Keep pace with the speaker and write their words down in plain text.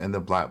and the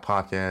Black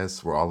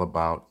podcast. We're all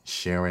about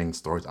sharing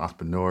stories of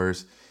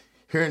entrepreneurs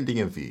here in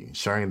DMV,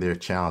 sharing their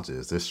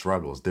challenges, their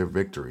struggles, their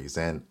victories,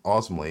 and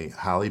ultimately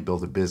how they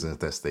build a business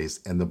that stays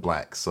in the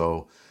black.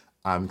 So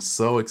I'm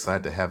so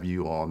excited to have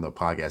you on the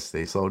podcast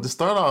today. So to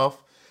start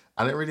off,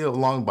 I didn't read a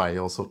long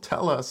bio. So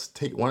tell us,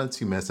 take 1 or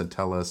 2 minutes and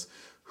tell us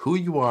who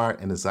you are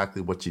and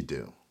exactly what you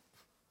do.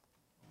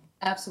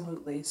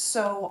 Absolutely.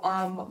 So,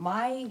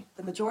 my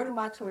the majority of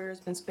my career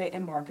has been spent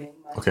in marketing.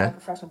 My entire Okay.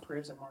 professional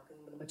career is in marketing.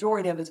 But the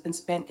majority of it's been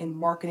spent in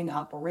marketing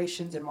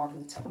operations and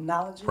marketing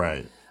technology,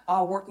 Right.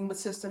 working with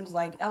systems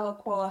like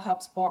Eloqua,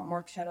 HubSpot,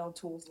 Marketo,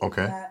 tools like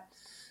Okay. that.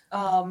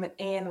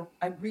 And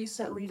I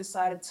recently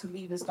decided to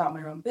leave and start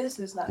my own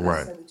business, not Right.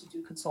 necessarily to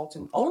do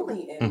consulting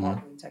only in Mm-hmm.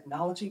 marketing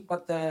technology,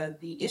 but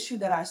the issue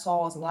that I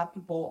saw is a lot of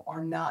people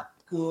are not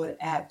good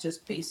at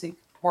just basic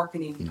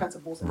marketing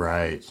principles and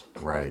Right.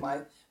 foundations, right? Right.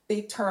 My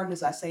big term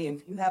is I say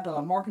if you have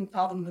a marketing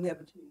problem, then you have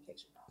a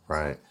communication problem.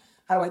 Right. So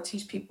how do I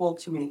teach people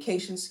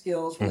communication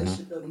skills, Mm-hmm.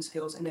 relationship building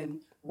skills, and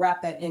then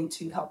wrap that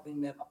into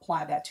helping them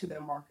apply that to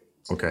their marketing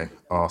to Okay, get them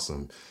moving?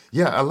 awesome.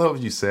 Yeah, I love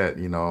what you said.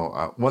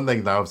 One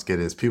thing that I always get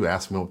is people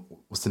ask me,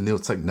 what's the new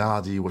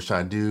technology? What should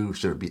I do?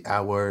 Should it be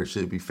AdWords?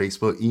 Should it be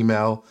Facebook,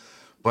 email?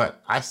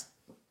 But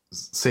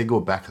say go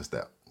back a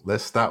step.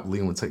 Let's stop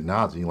leading with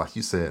technology. Like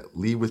you said,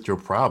 lead with your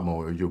problem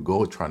or your goal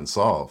you're trying to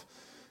solve.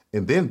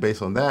 And then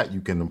based on that,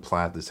 you can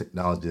apply the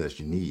technology that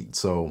you need.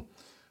 So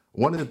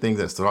one of the things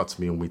that stood out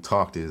to me when we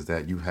talked is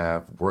that you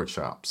have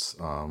workshops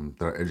that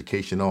are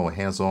educational and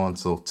hands-on.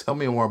 So tell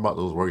me more about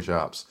those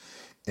workshops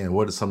and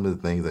what are some of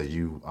the things that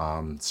you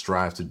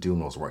strive to do in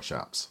those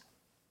workshops?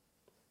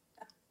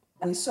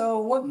 And so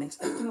what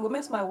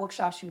makes my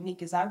workshops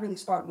unique is I really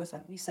start with,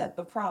 like we said,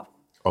 the problem.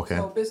 Okay.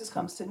 So business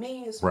comes to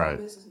me, a small Right.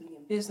 business,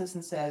 medium business,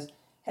 and says,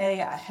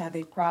 "Hey, I have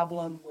a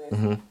problem with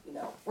Hmm.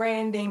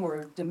 branding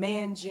or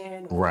demand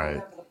gen or Right.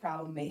 whatever the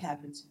problem may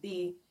happen to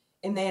be."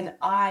 And then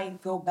I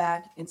go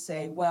back and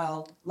say,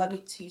 "Well, let me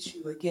teach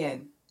you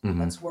again. Hmm.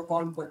 Let's work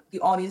on what the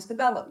audience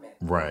development,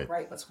 Right.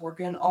 right? Let's work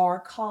in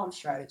our comm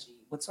strategy.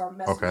 What's our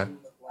Okay.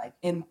 messaging look like?"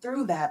 And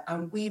through that,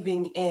 I'm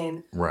weaving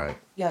in Right.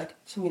 like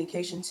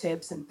communication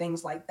tips and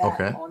things like that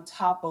Okay. on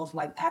top of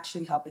like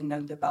actually helping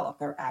them develop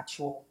their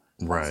actual,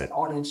 like I said, Right.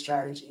 audience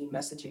strategy,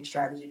 messaging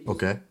strategy. Because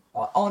Okay.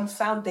 on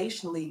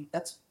foundationally,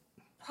 that's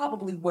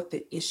probably what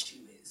the issue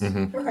is,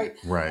 Hmm. right?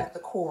 Right. At the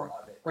core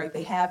of it, right?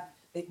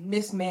 They've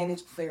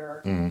mismanaged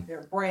Hmm.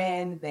 their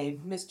brand, they've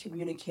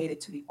miscommunicated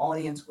to the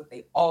audience what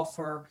they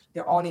offer.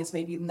 Their audience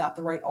may be not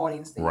the right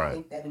audience they Right.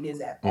 think that it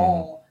is at Hmm.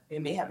 all. They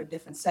may have a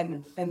different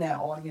segment within that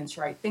audience,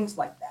 right? Things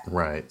like that.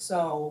 Right.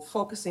 So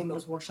focusing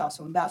those workshops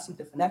on about some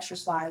different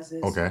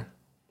exercises, Okay.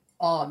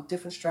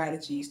 different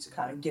strategies to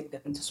kind of get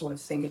them to sort of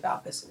think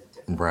about this in a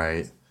different way.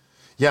 Right.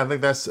 Yeah, I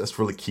think that's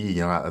really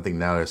key. I think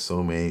now there's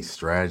so many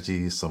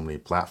strategies, so many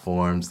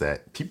platforms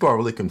that people are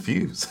really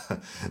confused.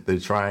 They're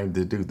trying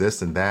to do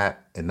this and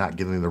that and not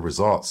getting the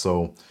results.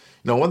 So,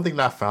 one thing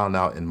that I found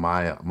out in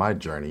my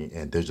journey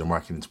in digital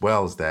marketing as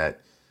well is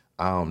that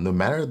no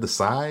matter the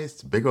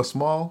size, big or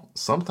small,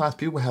 sometimes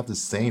people have the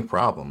same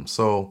problem.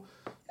 So,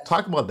 That's talk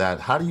right. about that.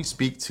 How do you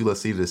speak to,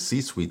 let's say, the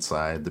C-suite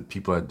side, the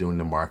people that are doing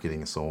the marketing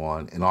and so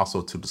on, and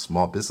also to the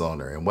small business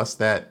owner? And what's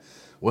that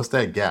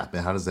gap,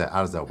 and how does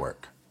that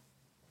work?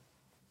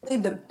 I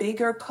think the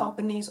bigger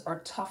companies are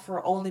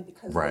tougher only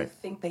because they Right.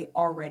 think they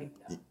already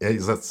know.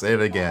 Let's say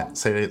it again. Um,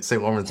 Say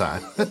it one more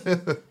time.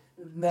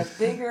 the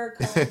bigger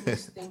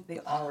companies think they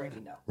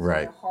already know. So they're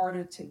Right.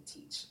 harder to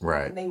teach.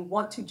 Right. And they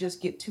want to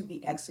just get to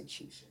the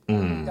execution,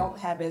 right? They Mm. don't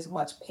have as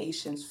much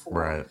patience for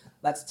Right.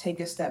 let's take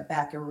a step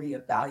back and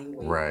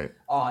reevaluate Right.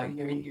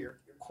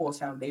 your core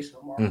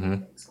foundational marketing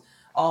Hmm. things.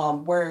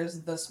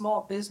 Whereas the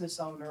small business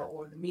owner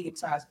or the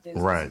medium-sized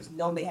Right. businesses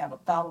know they have a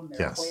problem, they're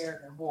Yes. aware,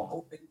 they're more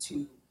open to,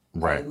 hey,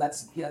 Right.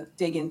 let's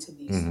dig into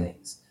these Hmm.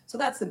 things. So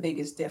that's the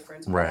biggest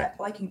difference. But Right.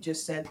 like you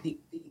just said, the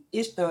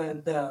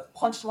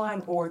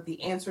punchline or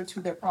the answer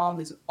to their problem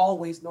is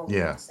always normally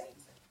Yeah. the same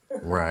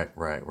thing. Right.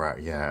 Right.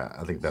 Right. Yeah.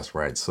 I think that's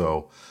right.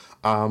 So,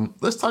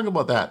 let's talk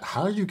about that.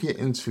 How did you get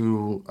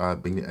into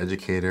being an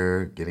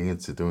educator, getting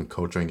into doing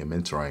coaching and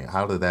mentoring?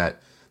 How did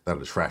that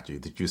attract you?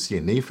 Did you see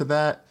a need for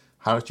that?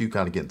 How did you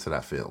kind of get into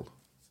that field?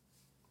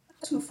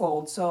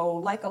 Twofold. So,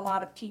 like a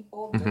lot of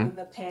people Hmm. during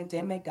the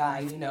pandemic,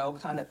 I,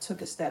 kind of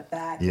took a step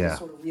back and Yeah.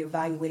 sort of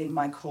reevaluated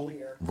my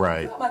career.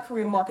 Right. Throughout my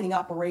career in marketing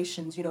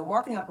operations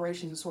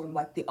is sort of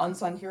like the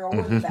unsung hero. We're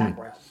in the Hmm.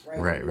 background, right?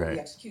 We're Right. doing the Right.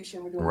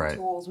 execution, we're doing the Right.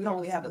 tools. We don't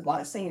really have a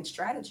lot of say in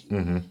strategy.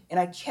 Hmm. And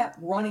I kept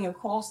running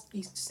across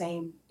the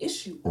same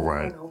issue over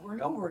Right. and over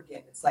and over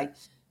again. It's like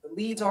the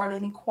leads aren't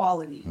any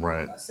quality.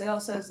 Right.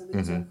 Sales says the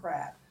leads Hmm. are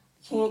crap.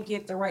 Can't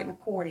get the right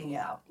reporting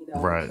out. The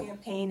Right.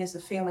 campaign is a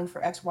failing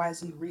for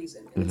XYZ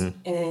reason. Hmm.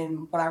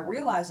 And what I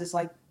realized is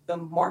like the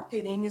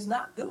marketing is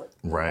not good.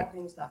 The Right.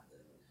 marketing is not good.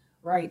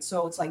 Right.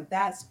 So it's like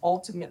that's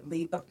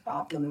ultimately the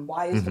problem. And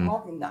why is the Hmm.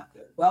 marketing not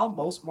good? Well,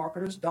 most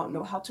marketers don't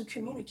know how to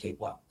communicate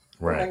well.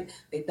 Right.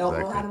 Right. They don't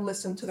know how Exactly. to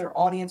listen to their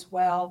audience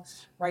well.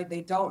 Right.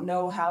 They don't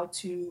know how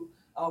to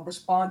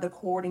respond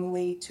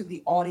accordingly to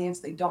the audience.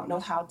 They don't know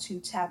how to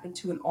tap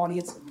into an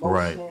audience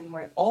Right. emotion,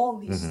 right? All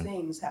these Hmm.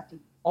 things have to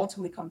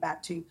ultimately come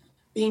back to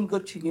being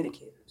good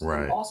communicators. And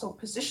Right. also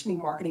positioning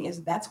marketing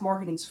that's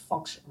marketing's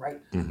function,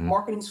 right? Hmm.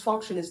 Marketing's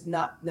function is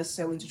not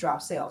necessarily to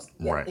drive sales.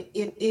 Yeah, Right.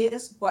 it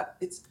is, but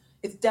its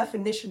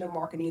definition of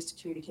marketing is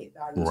to communicate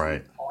value to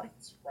Right. the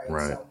audience, right?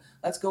 Right. So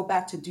let's go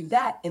back to do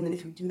that. And then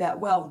if you do that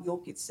well, you'll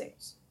get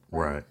sales,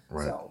 right? Right.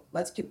 Right.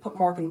 So put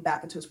marketing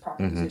back into its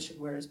proper Hmm. position,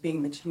 where it's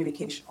being the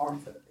communication arm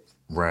for the business.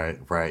 Right.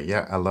 Right.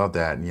 Yeah, I love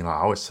that. And, I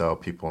always tell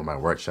people in my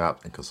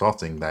workshop and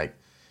consulting, like,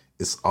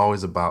 it's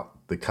always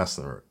about the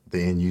customer,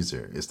 the end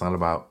user. It's not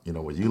about,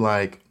 what you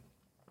like,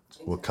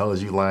 what Exactly.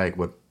 colors you like,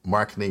 what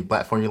marketing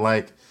platform you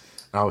like.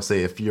 I would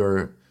say if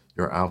your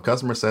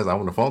customer says, I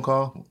want a phone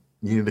call,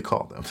 you need to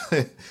call them.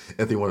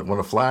 If they want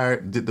a flyer,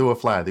 do a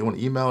flyer. They want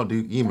an email,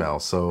 do email.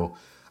 So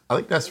I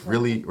think that's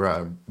Exactly.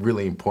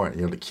 really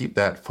important, to keep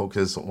that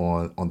focus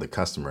on the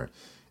customer.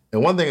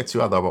 And one thing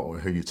too I love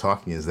about hear you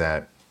talking is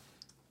that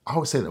I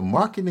would say that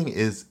marketing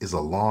is a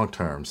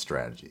long-term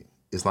strategy.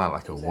 It's not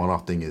like a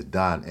one-off Exactly. thing is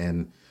done.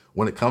 And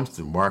when it comes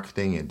to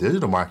marketing and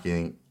digital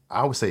marketing,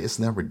 I would say it's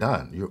never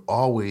done. You're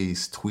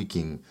always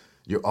tweaking,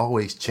 you're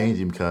always Yep.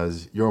 changing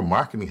because your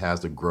marketing has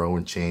to grow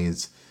and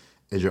change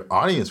as your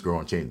audience grow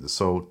and changes.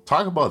 So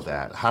talk about That's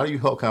right. that. How do you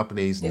help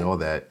companies Yeah. know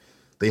that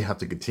they have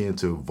to continue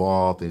to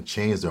evolve and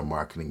change their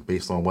marketing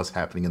based on what's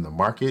happening in the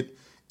market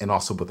and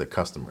also with their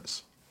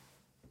customers?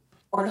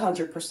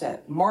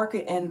 100%.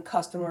 Market and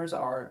customers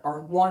are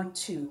one,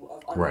 two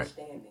of Right.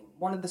 understanding.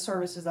 One of the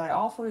services I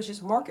offer is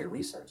just market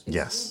research. You'd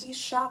Yes. be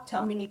shocked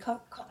how many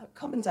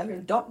companies out here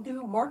don't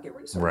do market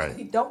research. Right.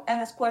 They don't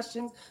ask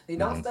questions. They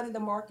don't Hmm. study the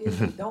market.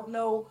 They don't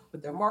know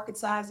what their market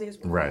size is,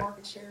 what their Right.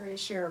 market share is,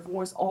 share of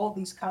voice, all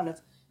these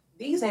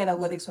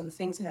analytics are the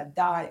things that have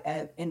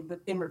died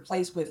and been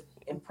replaced with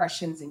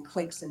impressions and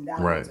clicks and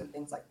downloads Right. and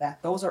things like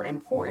that. Those are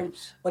important.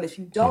 But if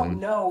you Hmm. don't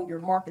know your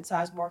market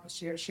size, market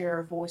share, share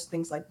of voice,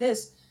 things like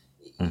this,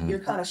 Hmm. you're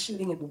kind of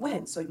shooting in the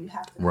wind. So you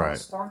have to kind of Right.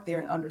 start there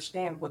and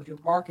understand what your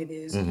market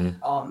is, Hmm.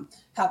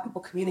 how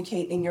people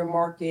communicate in your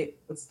market,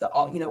 what's the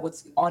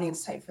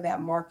audience type for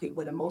that market,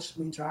 what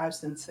emotionally drives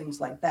them, things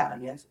like that. I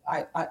mean,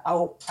 I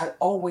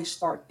always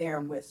start there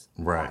with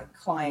Right. my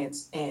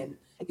clients and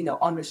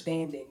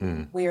understanding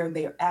Mm. where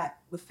they're at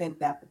within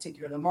that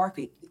particular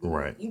market.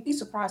 Right. You'd be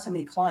surprised how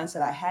many clients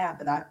that I have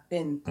that I've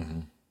been Hmm.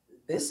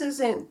 this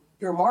isn't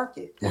your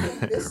market.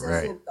 This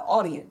Right. isn't the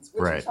audience. What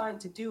you're Right. trying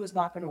to do is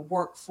not going to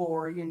work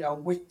for, where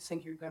you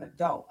think you're going to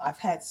go. I've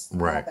had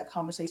Right. that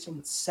conversation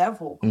with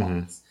several Hmm.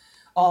 clients.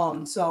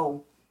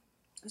 So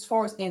as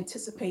far as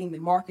anticipating the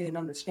market and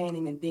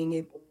understanding and being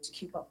able to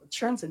keep up with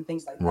trends and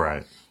things like that,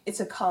 Right. it's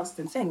a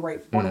constant thing,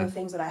 right? One of the Hmm.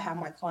 things that I have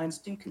my clients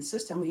do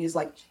consistently is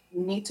like you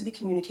need to be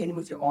communicating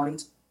with your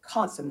audience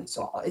constantly.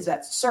 So is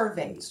that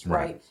surveys, Right.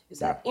 right?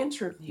 Is Yeah. that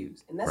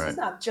interviews? And this is Right.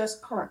 not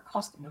just current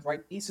customers,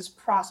 right? These is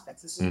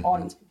prospects. This is Hmm.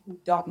 audience people who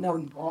don't know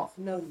you, aren't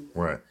familiar with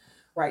you, Right.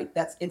 right?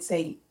 It's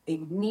a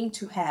need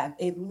to have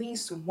at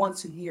least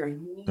once a year. You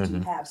need to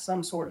Hmm. have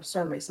some sort of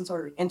survey, some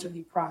sort of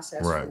interview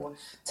process Right. for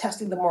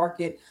testing the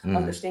market, Hmm.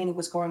 understanding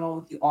what's going on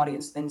with the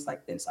audience, things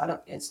like this. I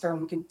don't. And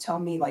Sterling can tell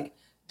me like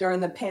during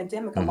the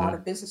pandemic, a lot Hmm.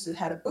 of businesses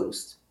had a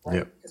boost, Yeah.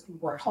 right? Because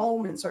people were at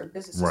home and certain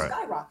businesses Right.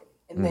 skyrocketed.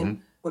 And Hmm.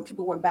 then when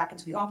people went back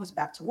into the office,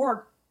 back to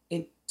work,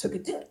 it took a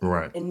dip.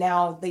 Right. And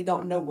now they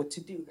don't know what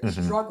to do. They're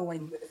Hmm.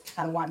 struggling with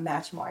how do I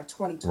match my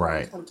 2020,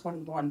 Right.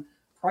 2021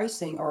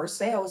 pricing or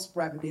sales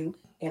revenue,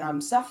 and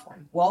I'm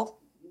suffering. Well,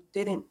 you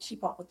didn't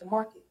keep up with the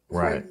market.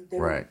 Right. You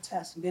didn't Right.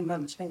 test, you didn't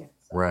understand.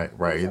 So Right. things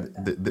Right. like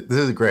that. This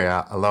is great.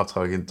 I love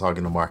talking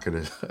to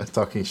marketers,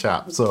 talking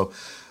shop. So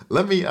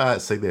let me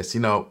say this.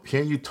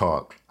 Hearing you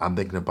talk, I'm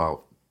thinking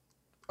about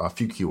a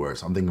few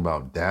keywords. I'm thinking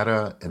about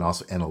data and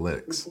also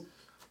analytics. Mhm.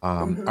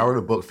 I Mhm. wrote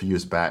a book a few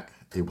years back.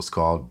 It was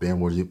called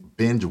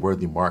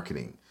Binge-Worthy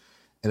Marketing.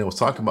 And it was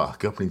talking about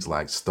companies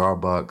like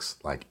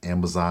Starbucks, like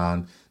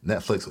Amazon,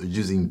 Netflix are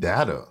using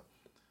data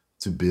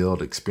to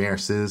build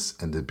experiences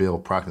and to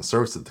build product and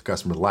services the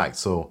customer like.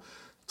 So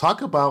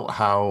talk about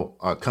how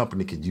a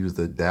company could use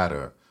the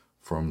data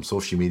from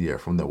social media,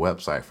 from their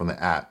website, from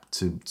the app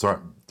to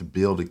start to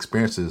build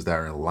experiences that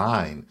are in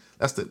line.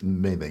 That's the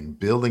main thing,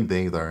 building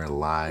things that are in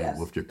line Yes,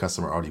 with your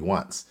customer already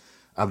wants.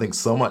 I think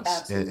so much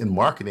in absolutely.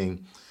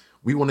 marketing,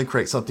 we want to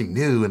create something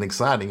new and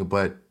exciting,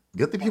 but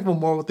get the Right. people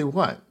more what they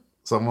want.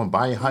 Someone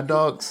buying hot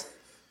dogs,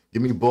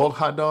 give me boiled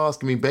hot dogs.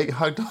 Give me baked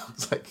hot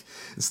dogs. Like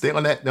stay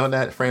on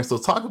that frame. So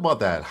talk about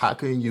that. How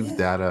can you use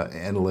Yeah. data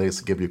and analytics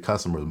to give your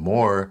customers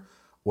more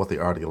what they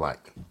already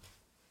like?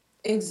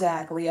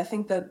 Exactly. I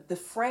think that the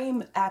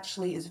frame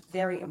actually is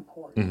very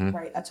important, Hmm.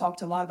 right? I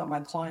talked a lot about my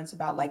clients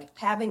about like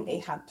having a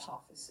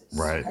hypothesis,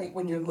 Right. right?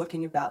 When you're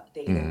looking about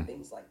data Hmm. and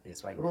things like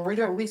this, right? When we're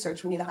doing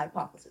research, we need a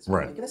hypothesis. We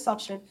Right. make an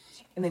assumption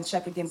and then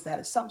check against that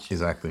assumption,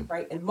 Exactly.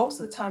 right? And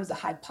most of the times the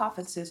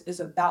hypothesis is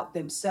about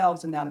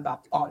themselves and not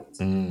about the audience.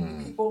 Do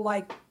Mm. people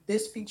like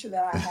this feature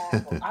that I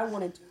have, or I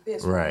want to do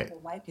this, or Right.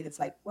 people like it? It's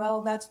like,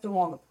 well, that's the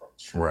wrong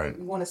approach, right? Right.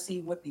 We want to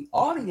see what the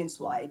audience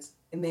likes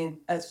and then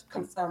as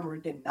confirm or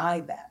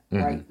deny that,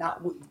 right?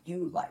 Not what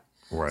you like.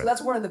 Right. So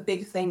that's one of the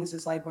big things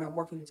is like when I'm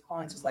working with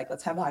clients, is like,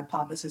 let's have a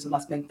hypothesis and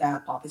let's make that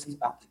hypothesis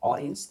about the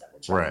audience that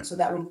we're trying. Right. So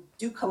that when we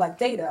do collect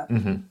data,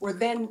 Mm-hmm. we're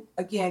then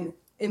again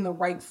in the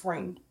right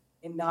frame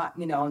and not,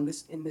 in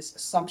this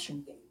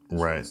assumption game, which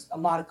Right. is a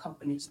lot of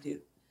companies do.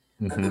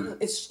 Mm-hmm.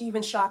 It's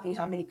even shocking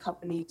how many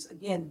companies,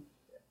 again,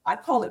 I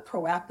call it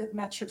proactive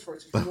metrics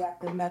versus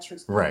reactive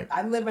metrics. Right.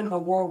 I live in a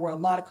world where a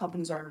lot of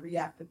companies are in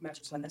reactive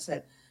metrics. Like I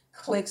said,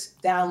 clicks,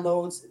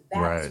 downloads,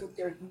 that's Right. what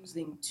they're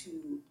using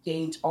to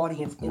gauge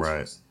audience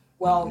interest. Right.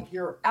 Well,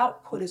 your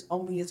output is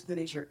only as good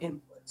as your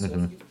input. So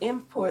if you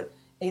input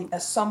an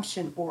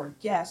assumption or a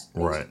guess based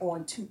Right.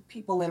 on two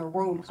people in a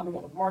room coming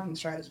up with a marketing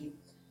strategy,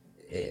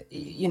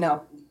 you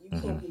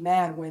can't be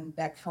mad when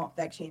that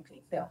campaign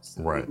fails.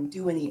 Right. You can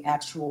do any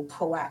actual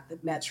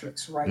proactive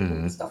metrics, right?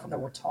 With the stuff that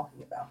we're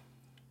talking about.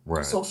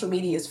 Right. Social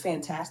media is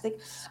fantastic.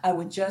 I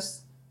would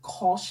just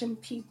caution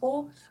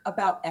people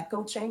about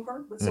echo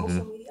chamber with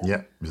social media.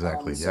 Yeah,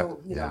 exactly.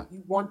 So, Yeah.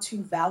 you want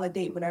to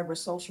validate whatever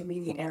social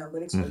media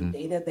analytics or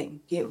data that you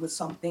get with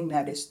something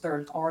that is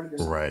third party or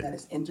something Right. that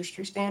is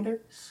industry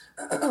standard.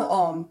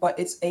 But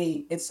it's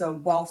a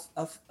wealth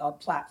of a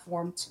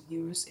platform to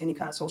use, any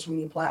kind of social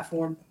media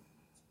platform,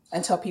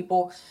 and tell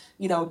people,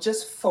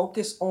 just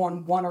focus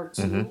on one or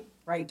two,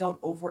 right?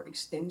 Don't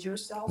overextend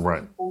yourself.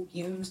 Right. People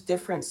use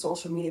different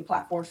social media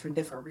platforms for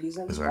different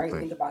reasons, Exactly. right?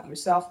 Think about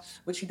yourself.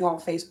 What you do on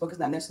Facebook is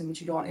not necessarily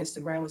what you do on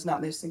Instagram. It's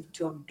not necessarily what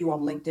you do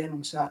on LinkedIn.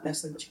 It's not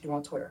necessarily what you do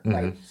on Twitter,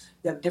 right?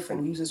 You have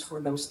different uses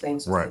for those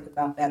things. So Right. think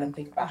about that and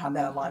think about how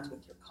that aligns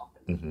with your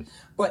company.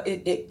 But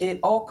it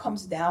all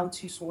comes down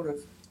to sort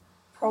of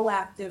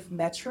proactive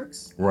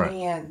metrics Right.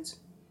 and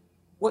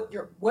what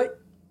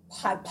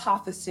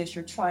hypothesis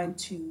you're trying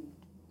to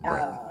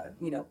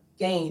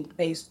gain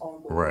based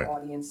on what Right. your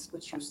audience,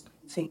 what you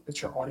think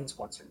that your audience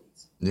wants or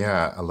needs.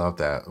 Yeah, I love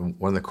that.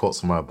 One of the quotes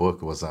from my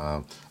book was,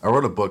 I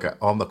wrote a book,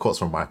 all the quotes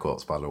were my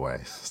quotes, by the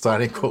way. So I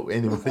didn't quote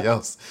anybody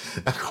else.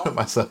 I quoted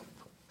myself.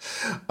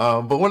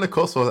 But one of the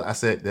quotes was, I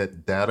said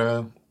that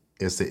data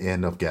is the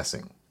end of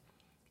guessing.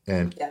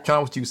 And Yeah. kind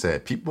of what you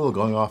said, people are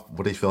going off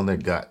what they feel in their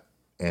gut,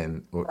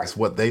 and it's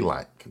what they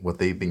like, what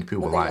they think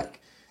people What they like,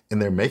 like.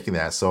 and they're making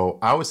that. So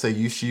I would say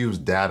you should use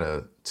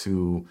data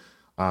to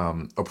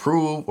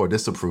approve or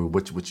disapprove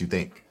what you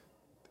think.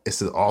 It's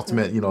the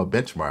ultimate,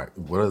 benchmark.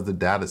 What are the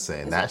data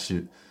saying? That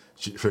should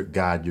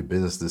guide your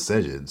business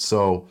decisions.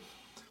 So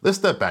let's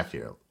step back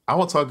here. I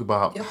want to talk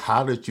about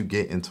how did you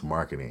get into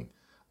marketing?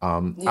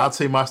 I'll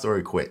tell you my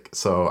story quick.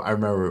 So I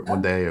remember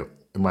one day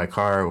in my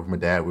car with my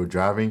dad, we were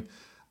driving.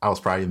 I was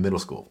probably in middle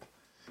school.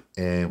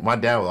 And my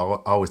dad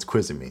was always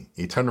quizzing me.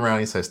 He turned around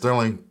and he said,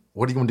 Sterling,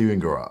 what are you going to do when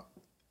you grow up?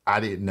 I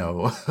didn't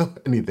know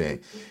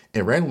anything.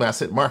 And randomly I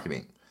said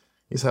marketing.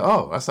 He said,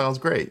 oh, that sounds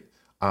great.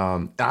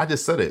 And I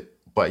just said it.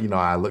 But,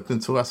 I looked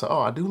into it. I said,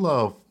 oh, I do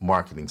love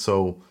marketing.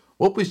 So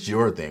what was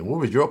your thing? What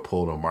was your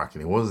pull to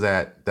marketing? What was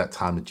that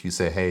time that you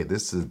said, hey,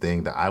 this is the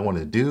thing that I want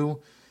to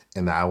do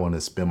and that I want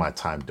to spend my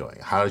time doing?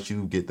 How did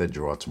you get that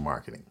draw to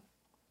marketing?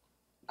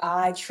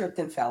 I tripped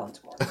and fell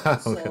into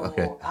marketing.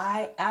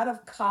 Okay. Out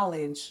of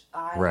college,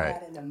 I Right.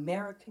 had an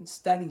American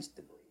Studies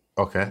degree.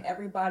 Okay.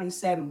 Everybody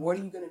said, what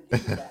are you going to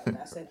do with that? And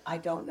I said, I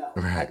don't know.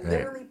 Right, I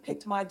literally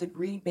picked my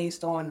degree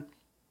based on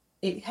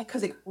it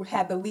because it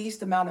had the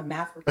least amount of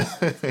math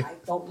requirements. I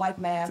don't like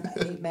math.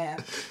 I hate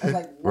math. I was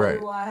like, what Right.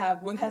 do I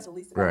have? What has the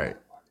least amount of math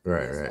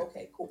requirements? Right.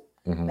 Okay, cool.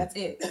 That's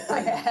it. I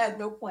had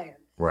no plan.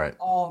 Right.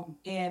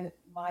 In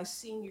my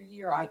senior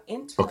year, I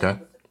interned Okay.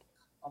 with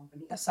a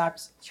company, a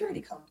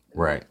cybersecurity company.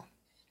 Right.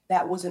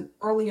 That was an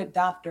early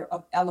adopter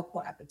of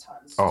Eloquent at the time.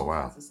 This Oh, was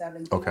wow.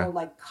 2007. Okay. They were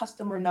like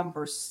customer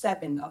number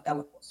 7 of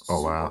Eloquent. So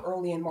Oh, wow. super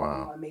early in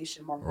marketing Wow.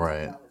 automation, marketing Right.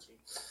 technology.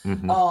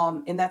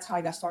 Mhm. And that's how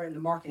I got started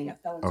in marketing. I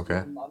fell into Okay.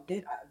 it and loved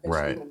it. I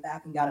eventually Right. went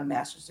back and got a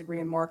master's degree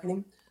in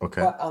marketing.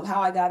 Okay. But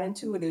how I got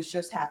into it is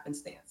just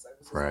happenstance. I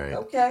was just Right.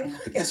 like, okay,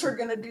 I guess we're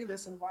gonna do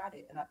this and ride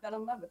it. And I fell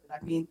in love with it.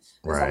 I mean,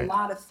 there's Right. a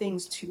lot of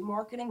things to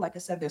marketing. Like I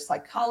said, there's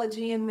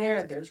psychology in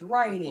there, there's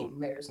writing,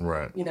 there's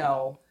Right.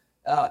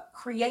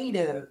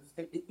 creative.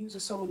 It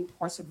uses so many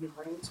parts of your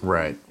brain to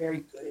Right. be very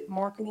good at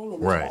marketing,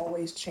 and Right. it's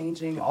always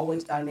changing,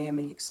 always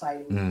dynamic,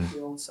 exciting in the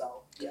field.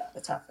 So yeah,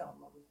 that's how I fell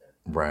in love with it.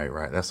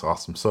 Right. That's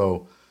awesome.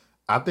 So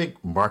I think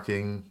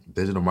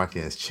digital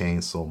marketing has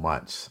changed so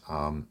much.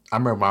 I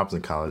remember when I was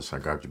in college, I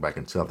graduated back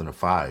in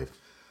 2005.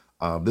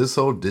 This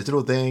whole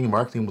digital thing,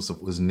 marketing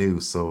was new.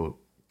 So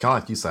kind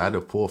of like you said, I had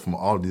to pull from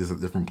all these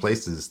different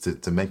places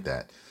to make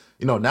that.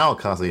 Now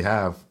constantly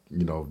have,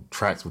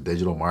 tracks with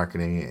digital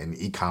marketing and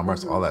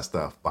e-commerce, all that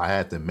stuff. But I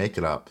had to make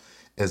it up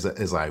as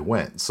I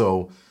went.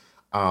 So,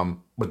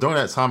 but during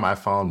that time, I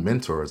found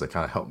mentors that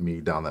kind of helped me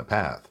down that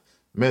path.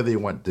 Maybe they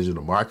weren't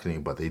digital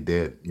marketing, but they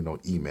did,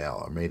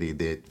 email, or maybe they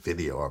did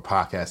video or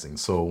podcasting.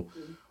 So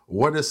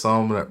what are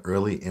some of the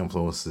early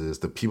influences,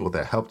 the people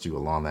that helped you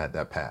along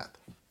that path?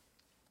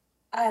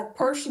 I have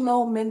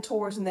personal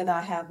mentors, and then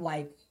I have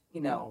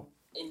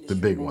The industry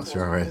big ones.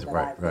 mentors, Right, people that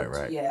right, I right, look to,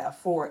 right. yeah,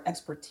 for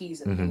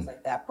expertise and things Mm-hmm.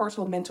 like that.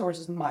 Personal mentors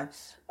is my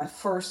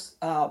first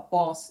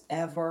boss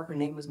ever. Her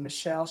name was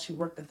Michelle. She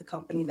worked at the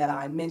company that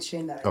I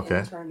mentioned that I Okay.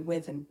 interned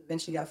with and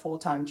eventually got a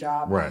full-time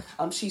job. Right.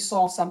 She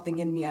saw something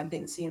in me I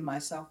didn't see in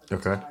myself at the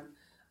Okay.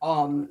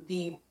 time.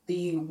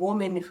 The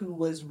woman who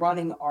was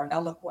running our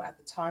Eloquent at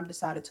the time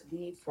decided to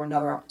leave for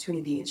another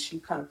opportunity, and she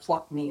kind of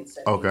plucked me and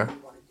said, "Hey, Okay. do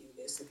you want to do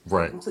this?" And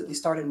Right. completely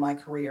started my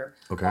career.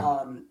 Okay.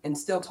 And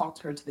still talk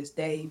to her to this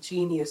day.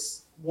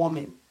 Genius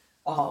woman.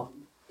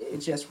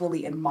 Just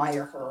really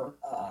admire her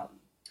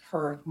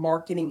her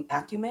marketing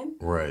acumen.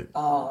 Right.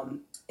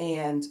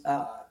 And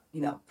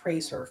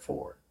praise her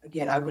for it.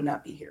 Again, I would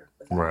not be here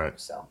without her. Right.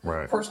 So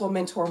Right. personal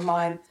mentor of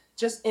mine,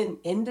 just in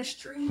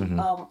industry, Mm-hmm.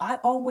 I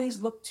always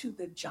look to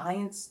the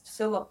giants,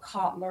 Philip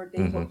Kotler,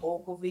 Mm-hmm. David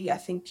Ogilvy. I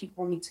think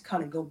people need to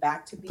kind of go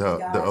back to these The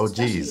guys,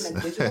 especially in OGs.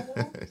 a digital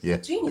world. Yeah.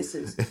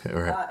 Geniuses.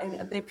 Right.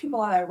 And they're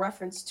people that I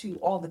reference to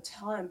all the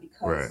time Right.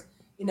 because,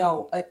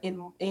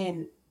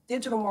 in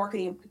digital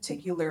marketing in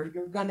particular,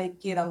 you're gonna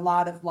get a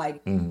lot of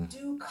like Mm-hmm.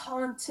 do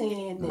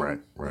content Right.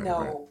 and Right.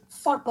 Right.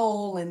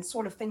 funnel and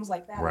sort of things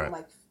like that. I'm Right.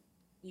 like,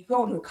 you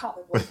go into a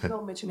college, well, you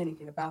don't mention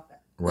anything about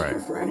that. Right.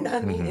 Right? I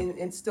mean, Mm-hmm.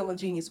 and still a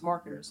genius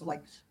marketer. So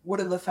like, what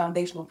are the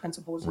foundational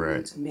principles you Right.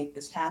 need to make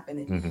this happen?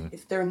 And Mm-hmm.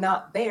 if they're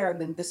not there,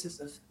 then this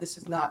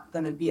is not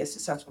going to be a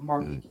successful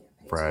marketing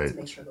campaign. So Right. let's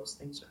make sure those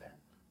things are there.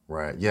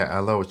 Right. Yeah, I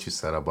love what you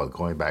said about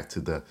going back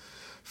to the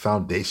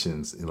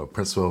foundations,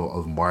 principle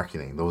of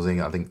marketing. Those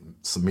things I think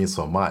mean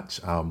so much.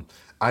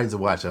 I used to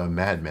watch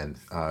Mad Men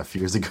a few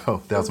years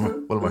ago. That was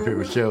one of my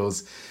favorite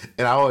shows,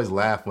 and I always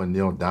laugh when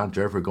Don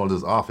Draper would go into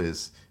his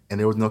office and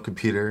there was no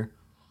computer.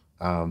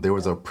 There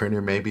was a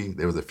printer, maybe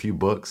there was a few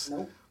books,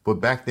 Nope. but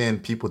back then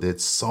people did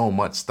so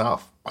much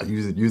stuff by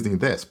using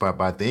this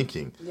by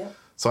thinking. Yep.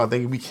 So I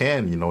think we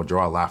can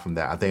draw a lot from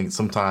that. I think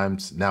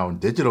sometimes now in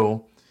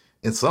digital,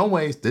 in some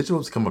ways, digital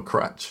has become a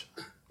crutch.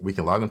 We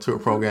can log into a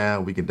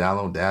program, we can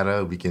download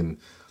data, we can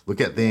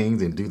look at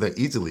things and do that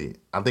easily.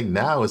 I think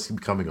now it's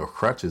becoming a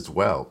crutch as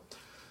well.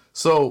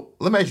 So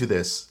let me ask you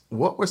this.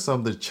 What were some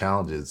of the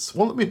challenges?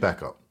 Well, let me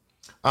back up.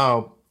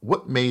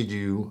 What made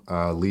you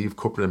leave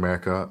corporate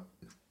America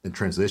and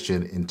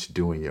transition into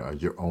doing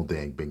your own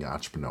thing, being an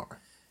entrepreneur?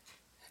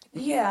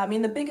 Yeah, I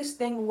mean, the biggest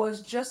thing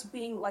was just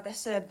being, like I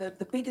said,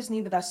 the biggest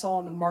need that I saw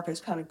in the market is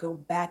kind of go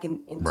back and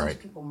Right. teach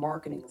people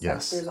marketing. It's like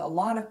Yes. there's a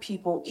lot of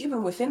people,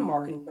 even within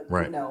marketing, but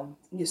Right.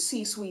 your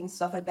C-suite and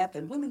stuff like that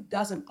really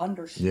doesn't Yeah.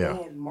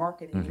 understand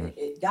marketing. And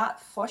it got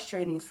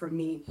frustrating for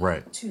me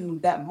Right. to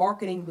that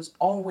marketing was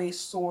always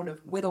sort of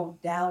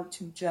whittled down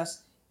to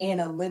just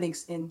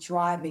analytics and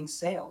driving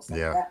sales. Like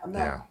Yeah. that, I'm not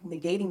Yeah.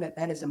 negating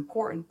that is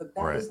important, but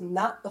that Right. is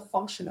not the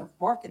function of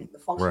marketing. The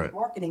function Right. of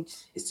marketing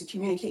is to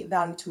communicate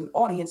value to an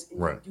audience, and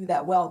if Right. you do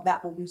that well,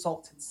 that will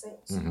result in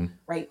sales, Mm-hmm.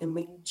 right? And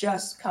when you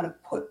just kind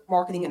of put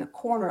marketing in a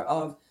corner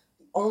of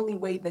the only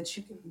way that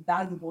you can be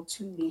valuable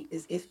to me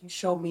is if you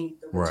show me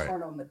the Right.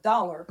 return on the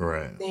dollar,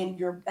 Right. then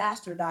you're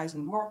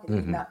bastardizing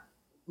marketing, Mm-hmm. not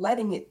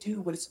letting it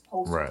do what it's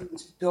supposed Right. to do,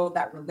 to build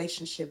that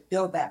relationship,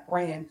 build that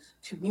brand,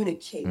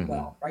 communicate Mm-hmm.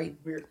 well, right?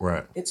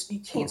 Right. You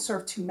can't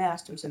serve two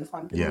masters. And if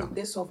I'm doing Yeah.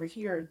 this over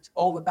here, it's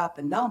all about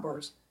the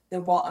numbers,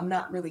 then I'm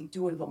not really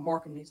doing what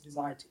marketing is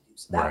designed to do.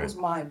 So that Right. was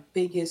my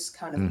biggest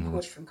kind of Mm-hmm.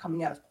 push from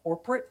coming out of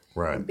corporate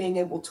Right. and being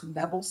able to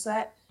level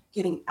set,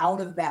 getting out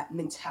of that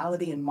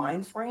mentality and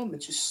mind frame,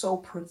 which is so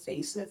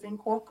pervasive in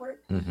corporate,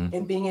 Mm-hmm.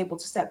 and being able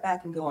to step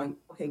back and going,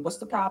 okay, what's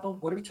the problem?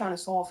 What are we trying to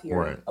solve here?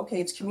 Right.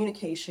 Okay, it's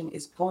communication.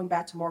 It's going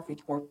back to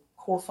marketing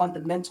core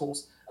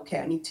fundamentals. Okay,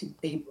 I need to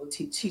be able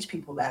to teach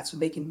people that so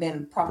they can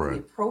then properly Right.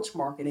 approach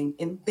marketing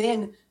and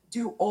then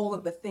do all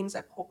of the things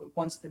that corporate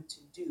wants them to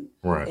do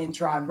Right. and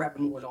drive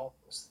revenue and all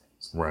those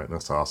things. Right.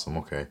 That's awesome.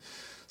 Okay.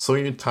 So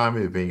in your time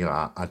of being an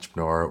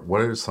entrepreneur,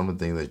 what are some of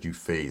the things that you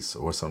face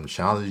or some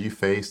challenges you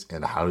faced,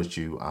 and how did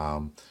you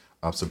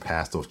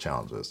surpass those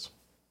challenges?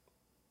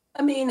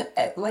 I mean,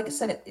 like I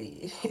said,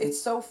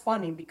 it's so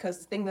funny because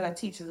the thing that I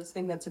teach is this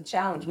thing that's a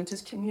challenge, which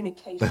is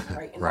communication,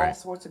 right? And all Right.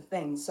 sorts of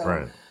things. So,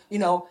 Right.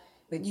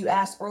 that you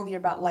asked earlier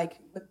about like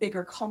the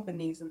bigger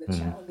companies and the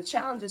Mm-hmm. challenge. The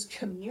challenge is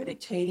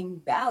communicating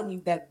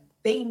value that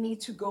they need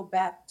to go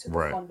back to the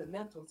Right.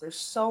 fundamentals. They're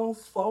so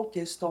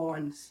focused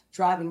on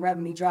driving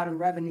revenue,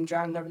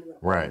 and all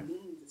Right. it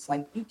means. It's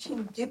like you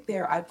can get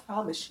there, I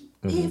promise you,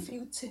 Mm-hmm. if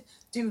you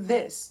do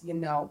this,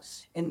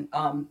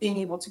 and being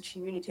able to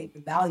communicate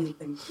the value of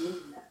them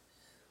doing that.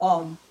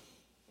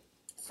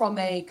 From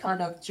a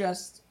kind of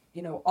just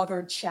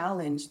other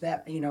challenge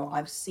that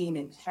I've seen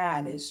and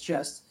had is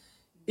just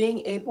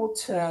being able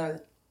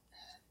to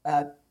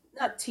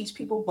not teach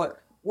people,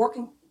 but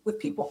working with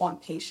people on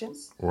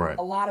patience. Right.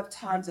 A lot of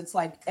times it's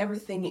like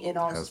everything in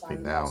our Has to be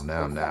society now, is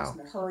now, quick, fast,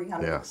 now. in a hurry, how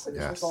to get the Yes.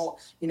 quickest Yes.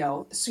 result,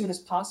 as soon as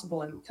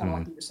possible. And kind of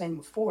like Mm-hmm. you were saying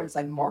before, it's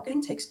like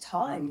marketing takes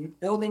time. You're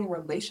building a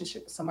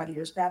relationship with somebody,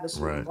 you're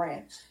establishing a Right.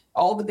 brand.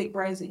 All the big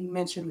brands that you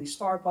mentioned, your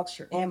Starbucks,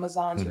 your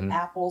Amazons, Mm-hmm. your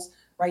Apples,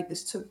 right?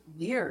 This took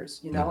years,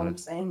 you know what Mm-hmm. I'm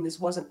saying? This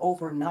wasn't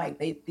overnight.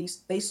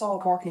 They saw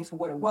marketing for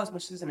what it was,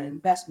 which is an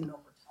investment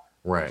over time.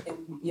 Right. And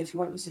if you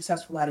want to be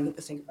successful at it, you have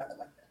to think about it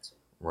like that. So,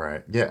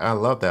 Right. Yeah, I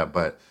love that.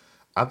 But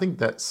I think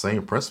that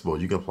same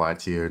principle you can apply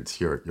to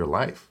your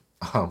life.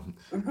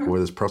 mhm.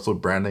 Whether it's personal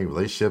branding,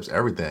 relationships,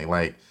 everything.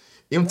 Like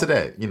even Yep.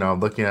 today, I'm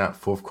looking at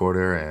fourth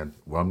quarter and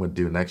what I'm gonna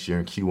do next year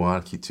in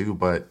Q1, Q2.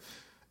 But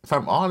if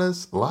I'm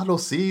honest, a lot of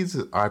those seeds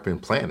have been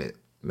planted.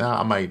 Now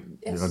I might,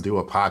 Yes. do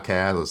a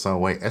podcast or some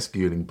way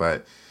executing,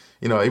 but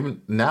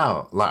even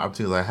now, a lot of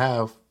opportunities I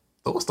have,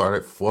 those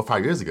started 4 or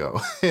 5 years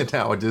ago, and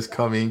now are just Right.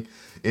 coming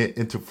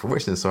into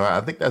fruition. So I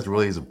think that's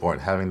really is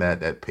important, having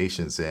that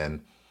patience.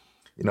 And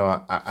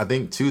I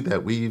think too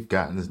that we've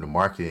gotten into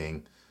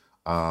marketing,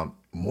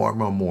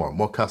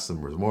 more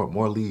customers,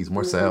 more leads,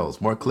 more Mhm.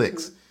 sales, more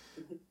clicks. Mhm.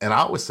 Mhm. And I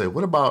always say,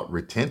 what about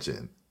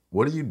retention?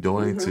 What are you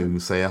doing Mhm. to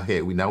say,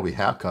 hey, we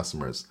have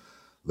customers.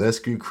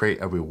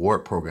 Create a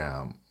reward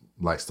program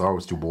like Star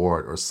Wars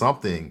Reward or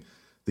something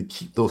to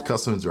keep those Exactly.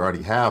 customers you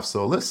already have.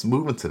 So let's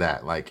move into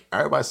that. Like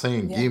everybody's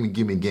saying, Yeah. gimme,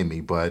 gimme,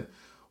 gimme. But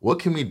what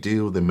can we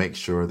do to make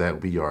sure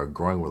that we are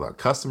growing with our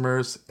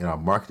customers and our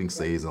marketing Yeah.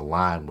 stays in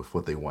line with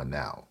what they want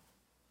now?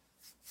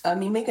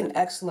 You make an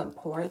excellent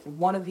point.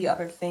 One of the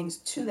other things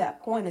to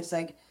that point is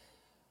like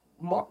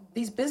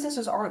these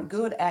businesses aren't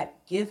good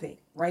at giving,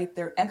 right?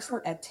 They're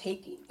excellent at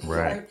taking,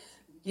 Right. right?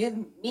 Give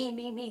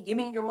me, give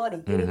me your money,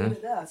 Mm-hmm.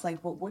 It's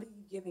like, but what are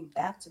you giving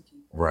back to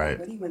people, right? Right.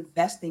 What are you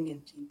investing in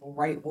people,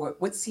 right?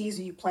 What seeds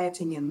are you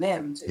planting in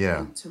them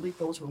Yeah. to reap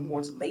those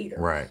rewards later?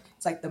 Right.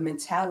 It's like the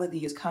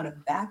mentality is kind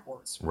of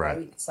backwards, Right.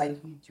 right? It's like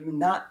you're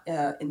not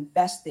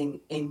investing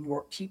in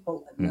your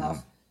people Mm-hmm.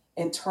 enough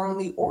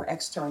internally or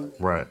externally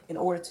Right. in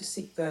order to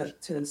seek the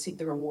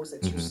rewards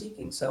that you're Mm-hmm.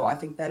 seeking. So I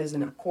think that is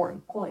an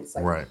important point. It's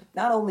like Right.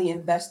 not only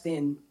invest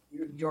in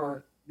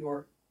your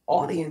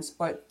audience,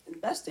 but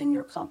invest in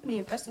your company,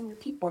 invest in your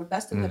people,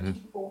 invest in the Mm-hmm.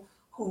 people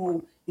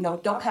who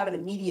don't have an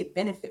immediate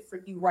benefit for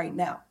you right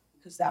now,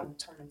 because that will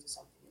turn into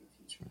something in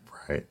the future.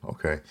 Right.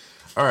 Okay.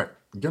 All right.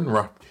 Getting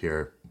wrapped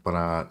here,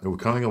 but we're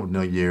coming up with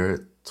New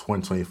Year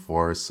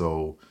 2024.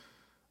 So,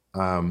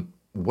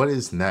 what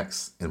is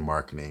next in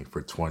marketing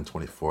for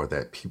 2024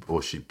 that people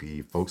should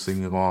be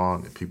focusing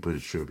on and people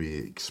should be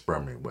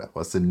experimenting with?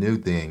 What's the new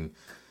thing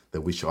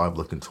that we should all be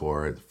looking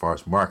toward as far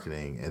as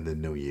marketing in the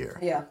new year?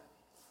 Yeah.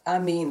 I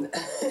mean,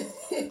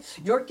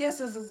 your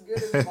guess is as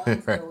good as mine,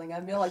 Right. Sterling. I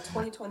mean, like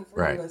 2024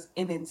 Right. was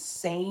an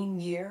insane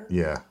year.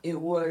 Yeah. It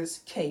was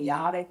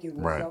chaotic. It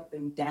was Right. up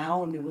and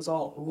down. It was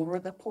all over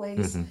the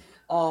place.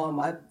 Hmm.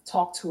 I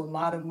talked to a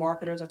lot of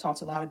marketers. I talked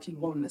to a lot of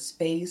people in the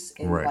space,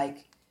 and Right.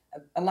 like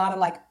a lot of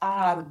like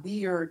odd,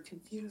 weird,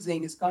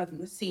 confusing is going to be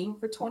the theme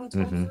for Hmm.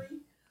 2023.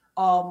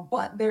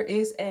 But there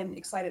is an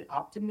excited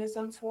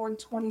optimism for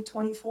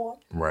 2024.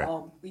 Right.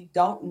 We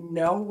don't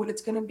know what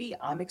it's going to be.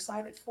 I'm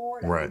excited for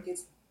it. I Right. think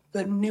it's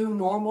the new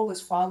normal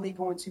is finally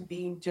going to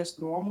be just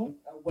normal,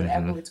 Hmm.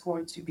 whatever it's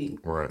going to be.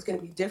 Right. It's going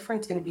to be different.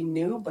 It's going to be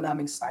new, but I'm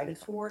excited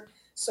for it.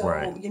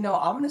 Right. So,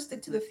 I'm going to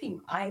stick to the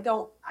theme. I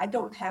don't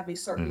have a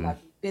certain Hmm. like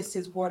this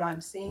is what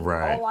I'm seeing.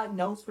 Right. All I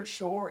know for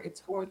sure,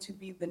 it's going to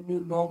be the new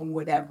normal,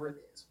 whatever it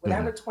is.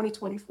 Whatever Hmm.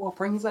 2024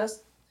 brings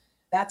us,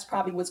 that's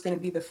probably what's going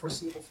to be the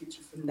foreseeable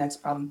future for the next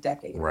probably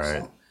decade or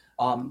Right. so.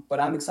 But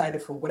I'm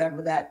excited for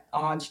whatever that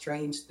odd,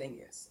 strange thing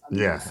is. I'm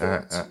looking Yeah,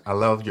 forward to it. I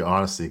love your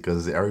honesty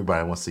because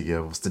everybody wants to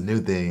give what's the new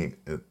thing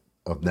of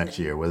Yeah, next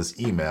year, whether it's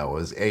email,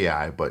 whether it's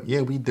AI, but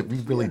yeah, we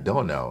really yeah,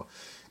 don't know,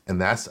 and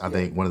that's I yeah.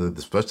 think one of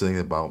the special things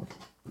about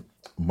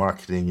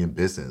marketing and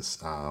business.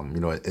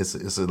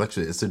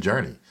 Actually it's a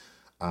journey,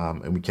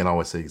 and we can't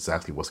always say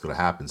exactly what's going to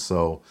happen.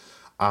 So,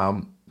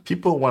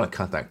 people want to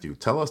contact you.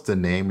 Tell us the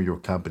name of your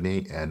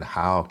company and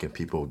how can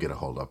people get a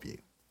hold of you.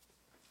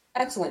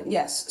 Excellent.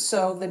 Yes.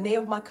 So the name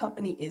of my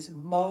company is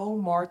Mo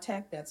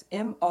Martech. That's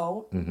Hmm.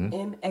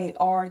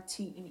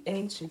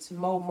 MoMartech. It's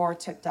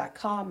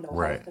momartech.com. No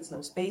Right. hyphens,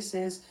 no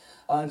spaces.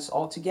 It's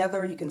all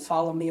together. You can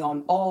follow me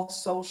on all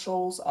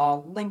socials,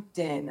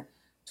 LinkedIn,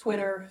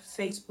 Twitter,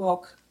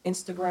 Facebook,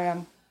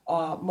 Instagram,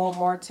 Mo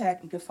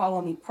Martech. You can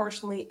follow me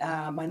personally.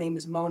 My name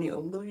is Moni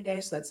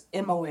Oloyede. So that's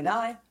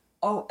MoniOlloyede.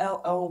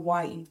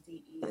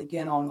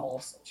 Again, on all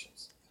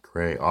socials.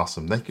 Great,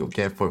 awesome. Thank you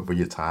again for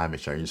your time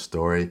and sharing your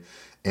story.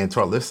 And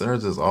to our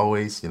listeners, as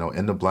always,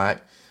 in the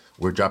black,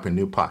 we're dropping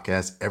new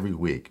podcasts every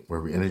week where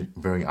we're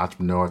interviewing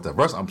entrepreneurs,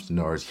 diverse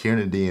entrepreneurs here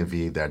in the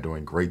DMV that are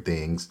doing great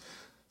things,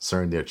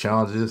 sharing their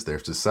challenges, their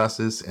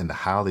successes, and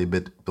how they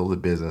build a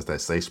business that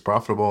stays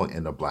profitable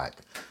in the black.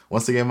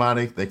 Once again,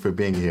 Monty, thank you for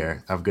being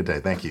here. Have a good day.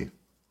 Thank you.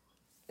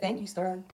 Thank you, Sterling.